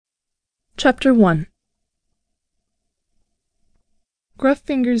Chapter 1. Gruff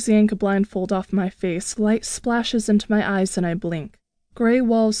fingers yank a blindfold off my face, light splashes into my eyes and I blink. Gray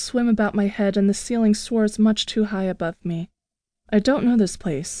walls swim about my head and the ceiling soars much too high above me. I don't know this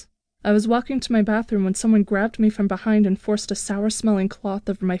place. I was walking to my bathroom when someone grabbed me from behind and forced a sour-smelling cloth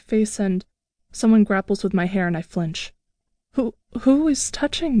over my face and someone grapples with my hair and I flinch. Who is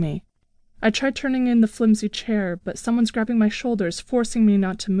touching me? I try turning in the flimsy chair, but someone's grabbing my shoulders, forcing me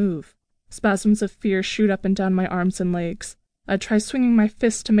not to move. Spasms of fear shoot up and down my arms and legs. I try swinging my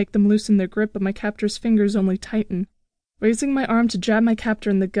fists to make them loosen their grip, but my captor's fingers only tighten. Raising my arm to jab my captor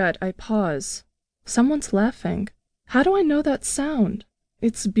in the gut, I pause. Someone's laughing. How do I know that sound?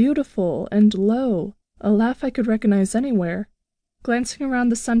 It's beautiful and low, a laugh I could recognize anywhere. Glancing around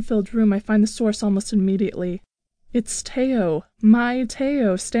the sun-filled room, I find the source almost immediately. It's Teo, my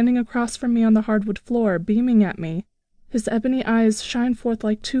Teo, standing across from me on the hardwood floor, beaming at me. His ebony eyes shine forth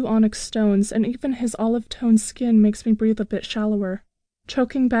like two onyx stones, and even his olive-toned skin makes me breathe a bit shallower.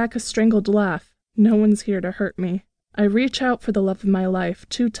 Choking back a strangled laugh, no one's here to hurt me. I reach out for the love of my life,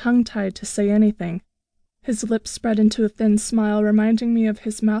 too tongue-tied to say anything. His lips spread into a thin smile, reminding me of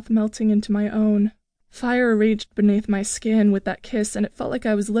his mouth melting into my own. Fire raged beneath my skin with that kiss, and it felt like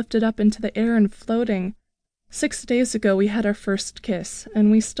I was lifted up into the air and floating. 6 days ago we had our first kiss, and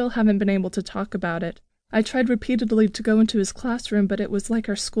we still haven't been able to talk about it. I tried repeatedly to go into his classroom, but it was like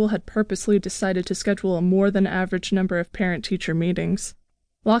our school had purposely decided to schedule a more than average number of parent-teacher meetings.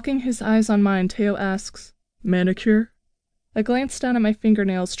 Locking his eyes on mine, Teo asks, "Manicure?" I glance down at my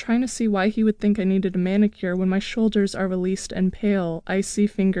fingernails, trying to see why he would think I needed a manicure when my shoulders are released and pale, icy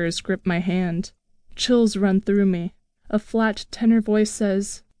fingers grip my hand. Chills run through me. A flat, tenor voice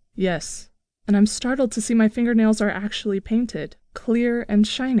says, "Yes," and I'm startled to see my fingernails are actually painted, clear and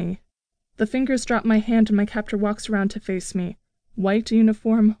shiny. The fingers drop my hand and my captor walks around to face me. White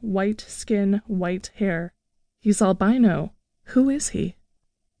uniform, white skin, white hair. He's albino. Who is he?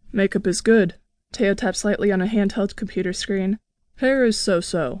 "Makeup is good." Teo taps lightly on a handheld computer screen. "Hair is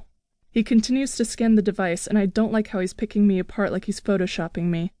so-so." He continues to scan the device, and I don't like how he's picking me apart like he's photoshopping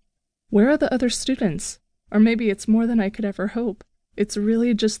me. Where are the other students? Or maybe it's more than I could ever hope. It's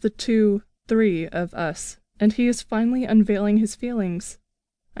really just the 3 of us, and he is finally unveiling his feelings.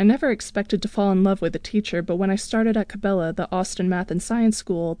 I never expected to fall in love with a teacher, but when I started at Cabela, the Austin Math and Science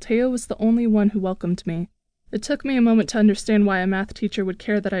School, Teo was the only one who welcomed me. It took me a moment to understand why a math teacher would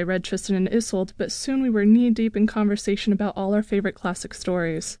care that I read Tristan and Isolde, but soon we were knee-deep in conversation about all our favorite classic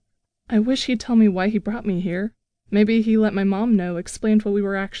stories. I wish he'd tell me why he brought me here. Maybe he let my mom know, explained what we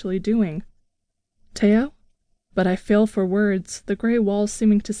were actually doing. "Teo?" But I fail for words, the gray walls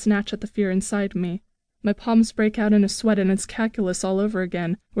seeming to snatch at the fear inside me. My palms break out in a sweat and it's calculus all over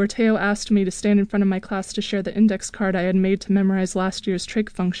again, where Teo asked me to stand in front of my class to share the index card I had made to memorize last year's trig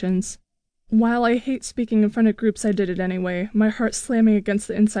functions. While I hate speaking in front of groups, I did it anyway, my heart slamming against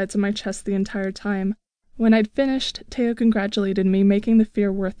the insides of my chest the entire time. When I'd finished, Teo congratulated me, making the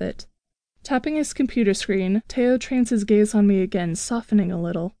fear worth it. Tapping his computer screen, Teo trains his gaze on me again, softening a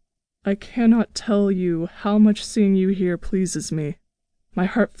little. "I cannot tell you how much seeing you here pleases me." My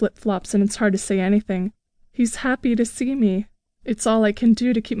heart flip-flops and it's hard to say anything. He's happy to see me. It's all I can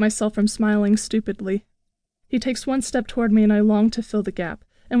do to keep myself from smiling stupidly. He takes one step toward me and I long to fill the gap,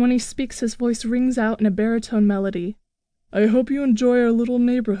 and when he speaks his voice rings out in a baritone melody. "I hope you enjoy our little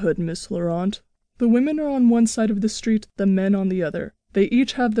neighborhood, Miss Laurent. The women are on one side of the street, the men on the other. They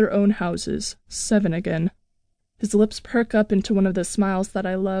each have their own houses. 7 again." His lips perk up into one of those smiles that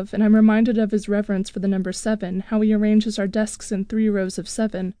I love, and I'm reminded of his reverence for the number 7, how he arranges our desks in 3 rows of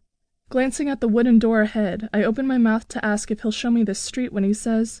 7. Glancing at the wooden door ahead, I open my mouth to ask if he'll show me this street when he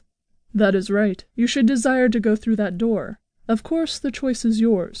says, "That is right. You should desire to go through that door. Of course, the choice is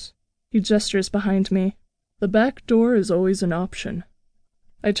yours." He gestures behind me. "The back door is always an option."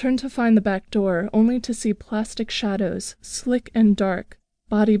 I turn to find the back door, only to see plastic shadows, slick and dark,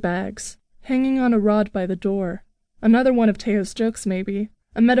 body bags, hanging on a rod by the door. Another one of Teo's jokes, maybe.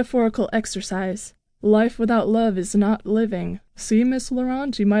 A metaphorical exercise. Life without love is not living. See, Miss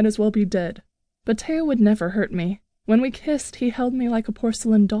Laurent, you might as well be dead. But Teo would never hurt me. When we kissed, he held me like a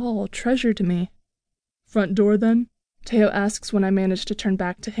porcelain doll, treasured me. "Front door, then?" Teo asks when I manage to turn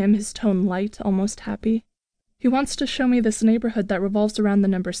back to him, his tone light, almost happy. He wants to show me this neighborhood that revolves around the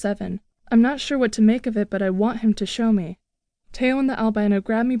number 7. I'm not sure what to make of it, but I want him to show me. Teo and the albino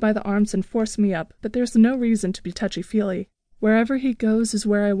grab me by the arms and force me up, but there's no reason to be touchy-feely. Wherever he goes is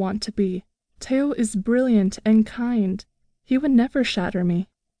where I want to be. Teo is brilliant and kind. He would never shatter me.